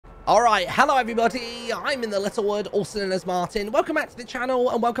Alright, hello everybody, I'm InTheLittleWood, also known as Martin. Welcome back to the channel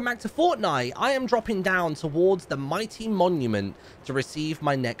and welcome back to Fortnite. I am dropping down towards the mighty monument to receive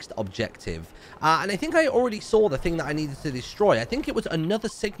my next objective. And I think I already saw the thing that I needed to destroy. I think it was another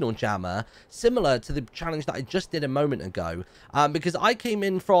signal jammer, similar to the challenge that I just did a moment ago. Because I came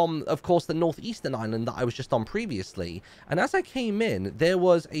in from, of course, the northeastern island that I was just on previously. And as I came in, there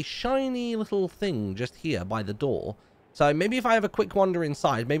was a shiny little thing just here by the door. So maybe if I have a quick wander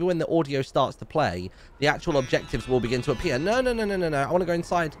inside, maybe when the audio starts to play, the actual objectives will begin to appear. No. I want to go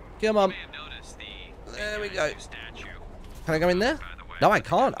inside. Come on. There we go. Can I go in there? No, I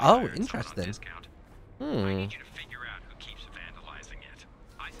can't. Oh, interesting. I need you to figure out who keeps vandalizing it.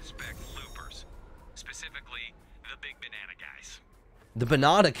 I suspect loopers, specifically the big banana guys. The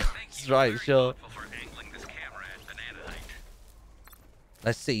banana guys, right, sure.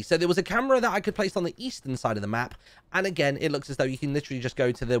 Let's see. So there was a camera that I could place on the eastern side of the map. And again, it looks as though you can literally just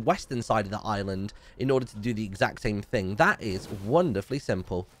go to the western side of the island in order to do the exact same thing. That is wonderfully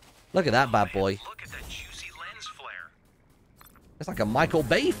simple. Look at that bad boy. Look at that juicy lens flare. It's like a Michael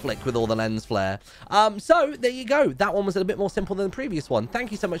Bay flick with all the lens flare. So there you go. That one was a bit more simple than the previous one. Thank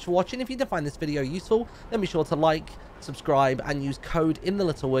you so much for watching. If you did find this video useful, then be sure to like, subscribe, and use code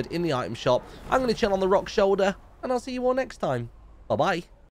InTheLittleWood in the item shop. I'm going to chill on the rock shoulder, and I'll see you all next time. Bye-bye.